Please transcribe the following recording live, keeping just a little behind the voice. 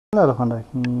Assalamu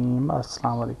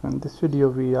alaikum. In this video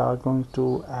we are going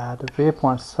to add a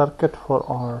waypoint circuit for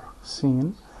our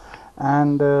scene,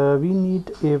 and we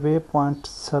need a waypoint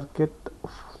circuit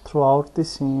throughout the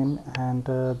scene, and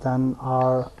then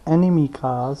our enemy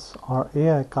cars or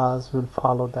AI cars will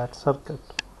follow that circuit.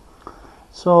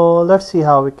 So let's see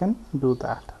how we can do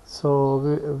that. So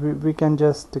we can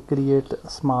just create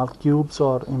small cubes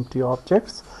or empty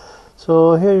objects.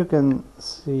 So here you can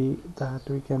see that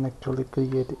we can actually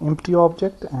create empty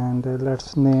object, and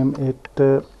let's name it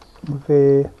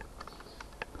waypoint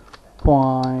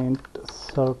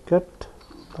circuit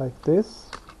like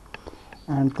this.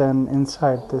 And then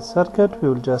inside this circuit we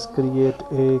will just create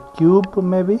a cube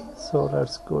maybe. So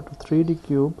let's go to 3D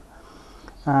cube,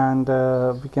 and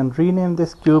we can rename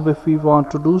this cube if we want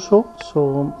to do so.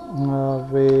 So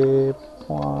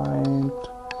waypoint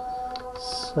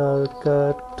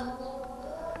circuit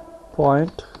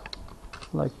point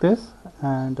like this,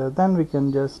 and then we can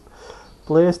just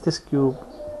place this cube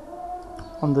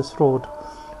on this road.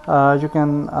 You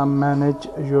can manage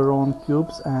your own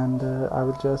cubes, and I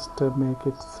will just make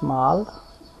it small.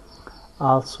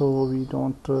 Also, we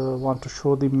don't want to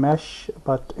show the mesh,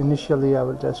 but initially I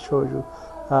will just show you,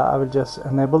 I will just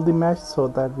enable the mesh so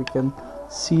that we can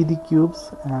see the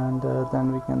cubes, and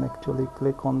then we can actually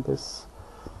click on this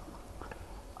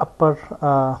upper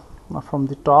from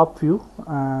the top view,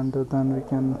 and then we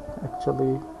can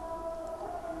actually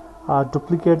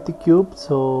duplicate the cube.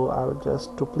 So I will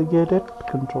just duplicate it,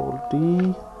 Control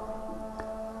D,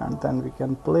 and then we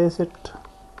can place it,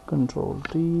 Control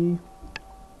D.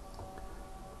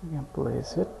 We can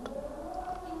place it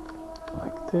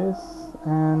like this,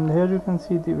 and here you can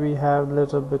see that we have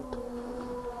little bit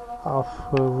of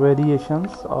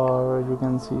variations, or you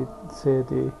can see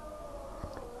the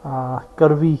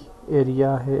curvy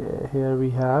area here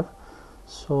we have.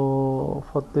 So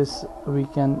for this we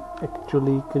can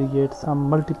actually create some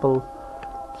multiple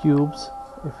cubes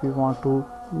if we want to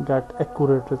get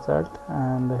accurate result.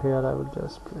 And here I will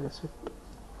just place it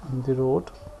on the road,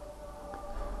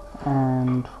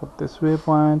 and for this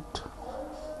waypoint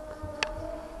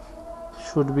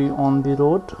should be on the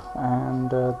road, and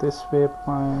this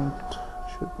waypoint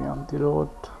should be on the road.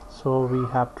 So we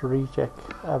have to recheck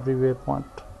every waypoint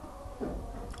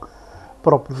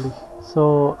properly.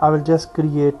 So I will just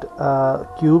create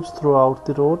cubes throughout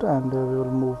the road, and we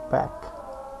will move back.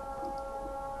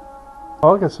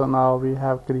 Okay, so now we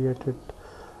have created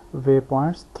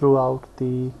waypoints throughout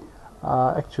the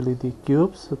actually the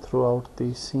cubes throughout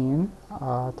the scene,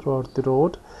 throughout the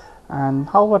road. And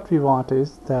what we want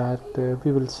is that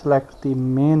we will select the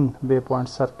main waypoint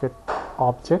circuit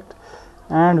object,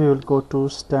 and we will go to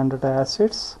standard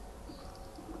assets.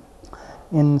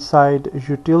 Inside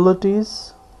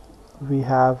utilities we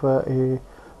have a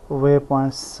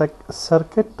waypoint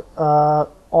circuit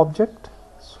object,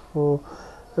 so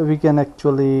we can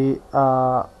actually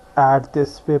add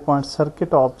this waypoint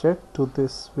circuit object to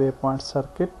this waypoint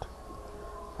circuit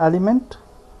element.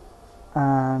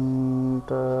 And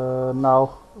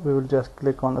now we will just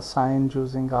click on assign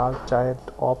using our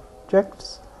child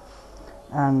objects,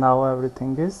 and now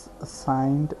everything is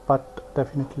assigned, but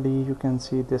definitely you can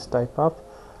see this type of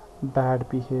bad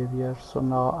behavior. So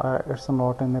now it's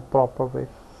not in a proper way,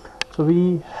 so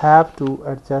we have to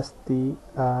adjust the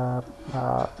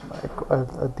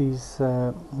these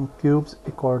cubes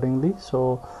accordingly.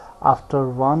 So after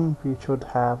 1 we should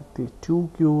have the 2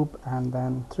 cube, and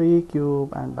then 3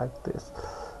 cube, and like this.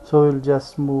 So we'll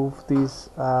just move these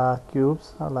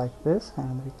cubes like this,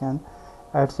 and we can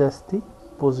adjust the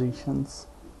positions.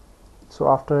 So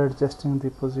after adjusting the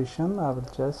position, I will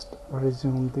just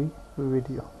resume the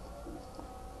video.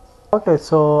 Okay,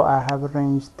 so I have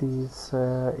arranged these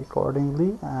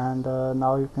accordingly, and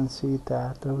now you can see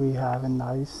that we have a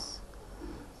nice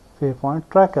waypoint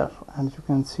tracker, and you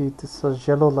can see this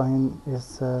yellow line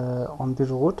is on the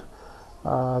road,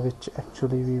 which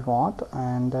actually we want,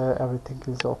 and everything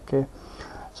is okay.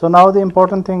 So now the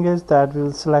important thing is that we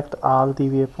will select all the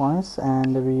waypoints,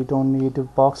 and we don't need a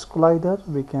box collider.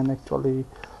 We can actually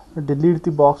delete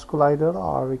the box collider,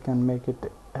 or we can make it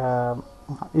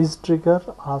is trigger.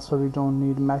 Also we don't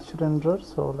need mesh renderer,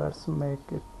 so let's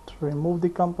make it remove the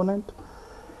component.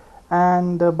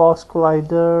 And box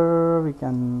collider, we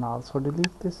can also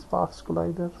delete this box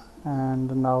collider.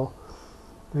 And now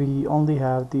we only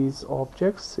have these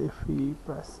objects. If we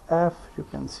press F, you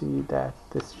can see that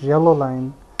this yellow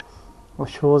line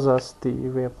shows us the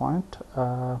waypoint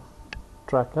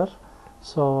tracker.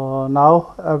 So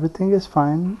now everything is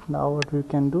fine. Now what we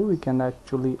can do, we can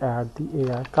actually add the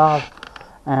AI car,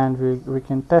 and we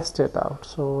can test it out.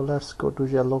 So let's go to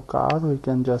yellow car. We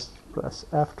can just press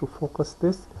F to focus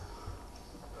this,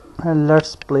 and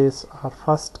let's place our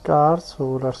first car.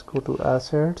 So let's go to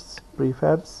assets,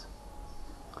 prefabs,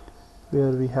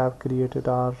 where we have created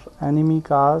our enemy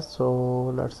car.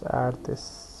 So let's add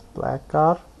this black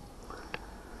car,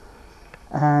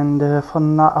 and for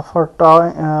now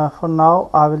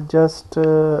I will just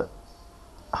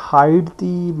hide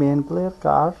the main player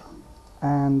car,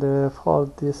 and for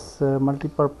this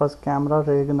multi-purpose camera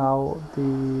rig, now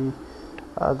the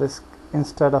this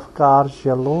instead of car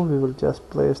yellow, we will just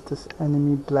place this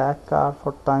enemy black car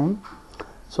for time,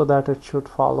 so that it should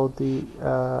follow the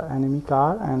enemy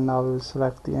car. And now we will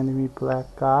select the enemy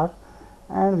black car,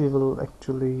 and we will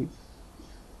actually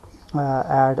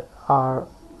add our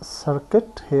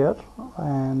circuit here,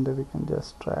 and we can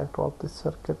just drag drop this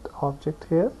circuit object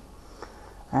here,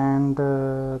 and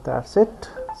that's it.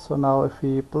 So now if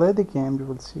we play the game, you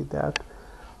will see that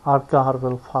our car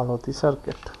will follow the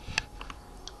circuit.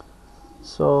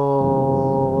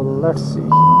 So let's see.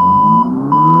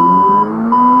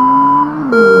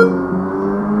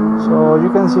 So you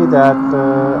can see that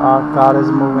our car is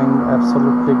moving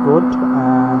absolutely good,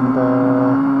 and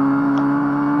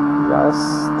yes,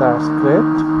 that's great.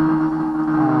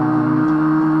 And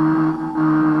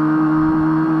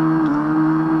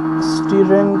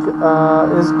steering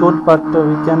is good, but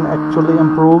we can actually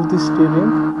improve the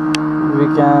steering. We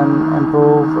can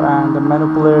improve and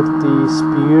manipulate the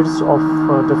speeds of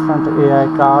different AI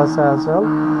cars as well,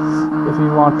 if we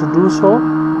want to do so.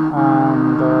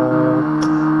 And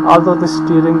although the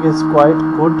steering is quite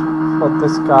good for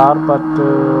this car, but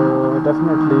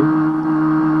definitely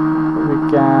we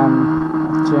can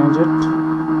change it.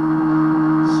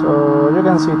 So you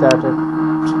can see that it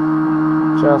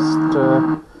just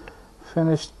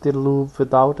finished the loop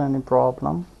without any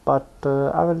problem. But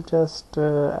I will just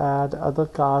add other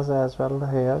cars as well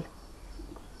here,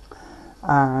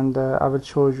 and I will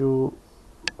show you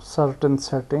certain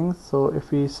settings. So if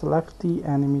we select the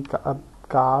enemy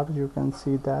car, you can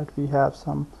see that we have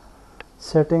some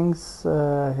settings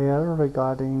here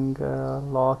regarding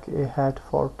look ahead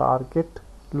for target.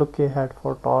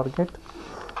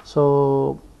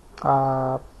 So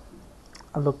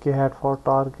look ahead for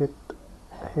target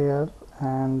here,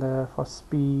 and for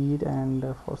speed,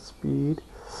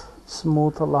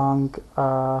 smooth along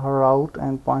route,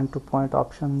 and point to point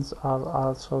options are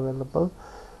also available.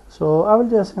 So I will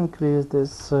just increase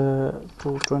this to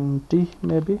 20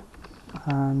 maybe,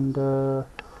 and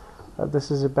this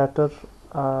is a better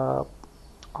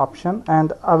option.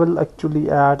 And I will actually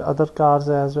add other cars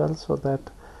as well, so that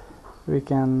we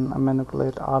can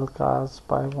manipulate all cars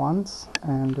by once.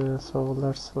 And so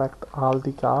let's select all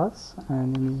the cars,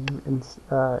 and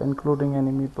including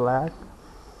enemy black.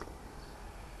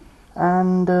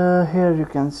 And here you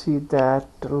can see that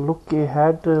look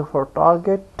ahead for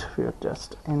target, we'll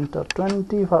just enter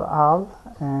 20 for all.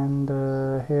 And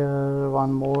here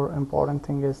one more important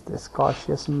thing is this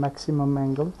cautious maximum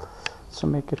angle, so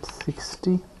make it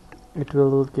 60. It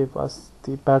will give us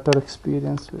the better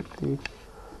experience with the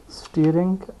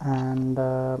steering, and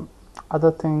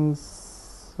other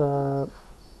things will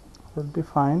be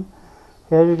fine.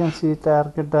 Here you can see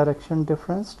target direction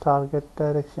difference, target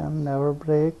direction, never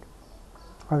brake.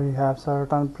 We have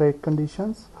certain brake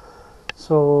conditions.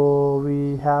 So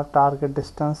we have target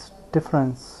distance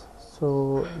difference.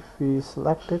 So if we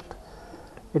select it,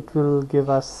 it will give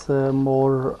us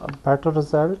more better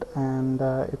result, and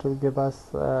it will give us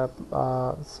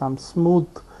some smooth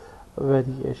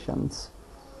variations.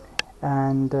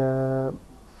 And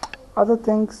other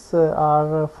things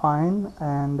are fine.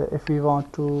 And if we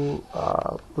want to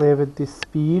play with the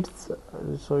speeds,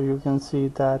 so you can see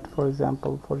that, for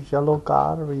example, for yellow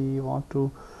car, we want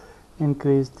to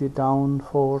increase the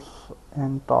downforce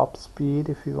and top speed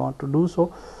if we want to do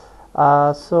so.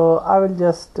 So I will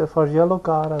just, for yellow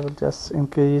car, I will just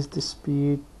increase the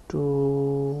speed to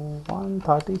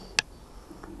 130,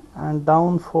 and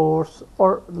downforce,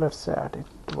 or let's say add it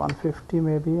 150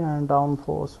 maybe, and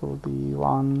downforce will be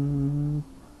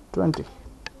 120,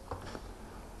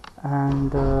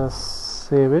 and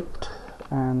save it.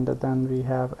 And then we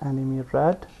have enemy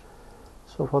red.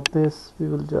 So for this we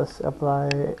will just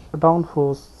apply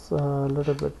downforce a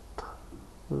little bit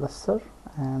lesser,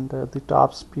 and the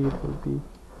top speed will be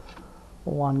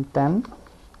 110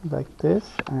 like this.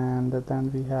 And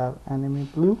then we have enemy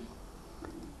blue,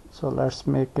 so let's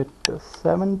make it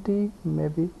 70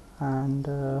 maybe, and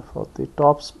for the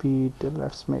top speed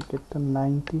let's make it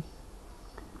 90,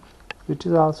 which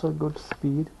is also a good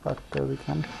speed. But we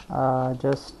can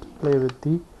just play with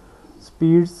the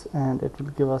speeds, and it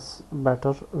will give us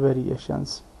better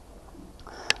variations.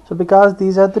 So because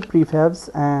these are the prefabs,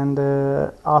 and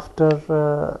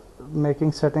after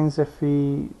making settings, if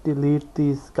we delete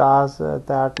these cars,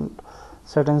 that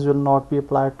settings will not be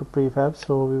applied to prefab.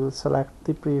 So we will select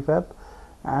the prefab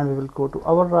and we will go to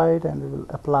our right and we will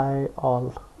apply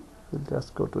all. We'll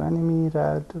just go to enemy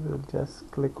red, we'll just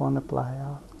click on apply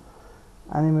all,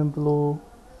 enemy blue,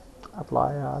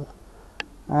 apply all,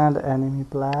 and enemy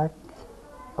black,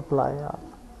 apply all.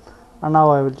 And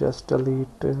now I will just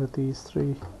delete these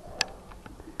three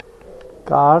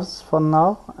cars for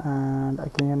now, and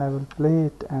again I will play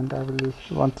it and I will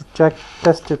want to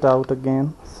test it out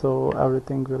again, so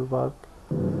everything will work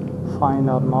fine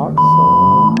or not.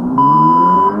 So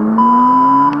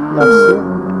let's see.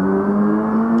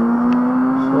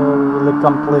 So we will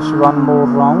accomplish one more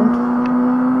round.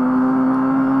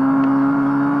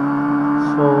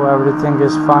 So everything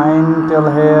is fine till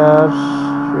here.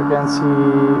 You can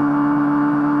see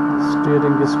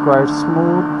steering is quite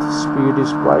smooth, speed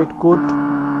is quite good,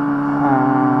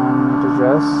 and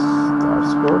yes,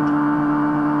 that's good.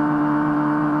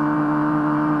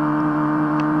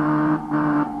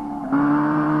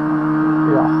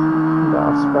 Yeah,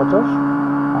 that's better.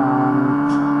 And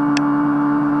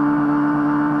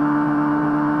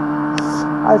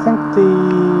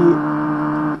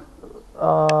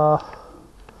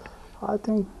I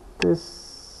think this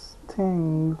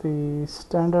thing, the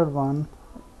standard one,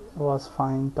 was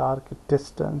fine. Target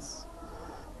distance,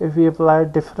 if we apply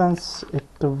difference, it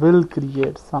will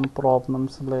create some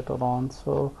problems later on.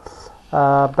 So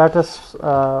better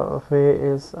way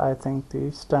is, I think,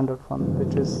 the standard one,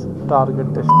 which is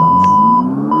target distance.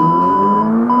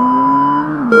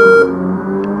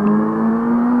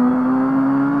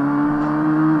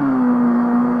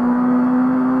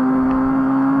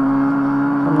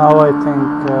 So now I think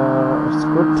it's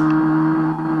good.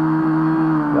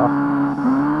 Yeah,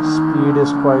 speed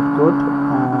is quite good,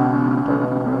 and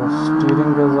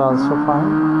steering is also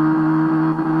fine.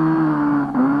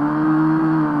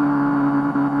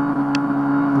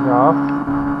 Yeah,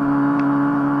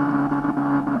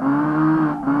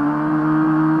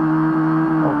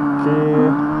 okay,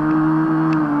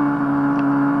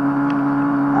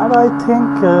 and I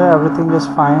think everything is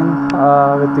fine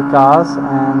with the cars,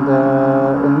 and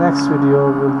in next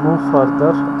video we'll move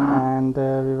further, and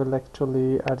we will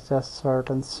actually adjust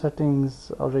certain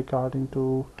settings regarding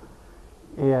to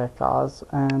AI cars,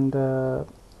 and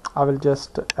I will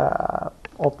just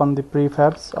open the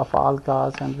prefabs of all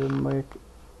cars and we'll make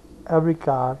every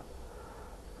car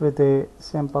with a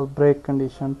simple brake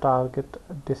condition, target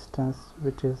distance,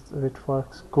 which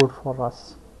works good for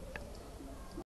us.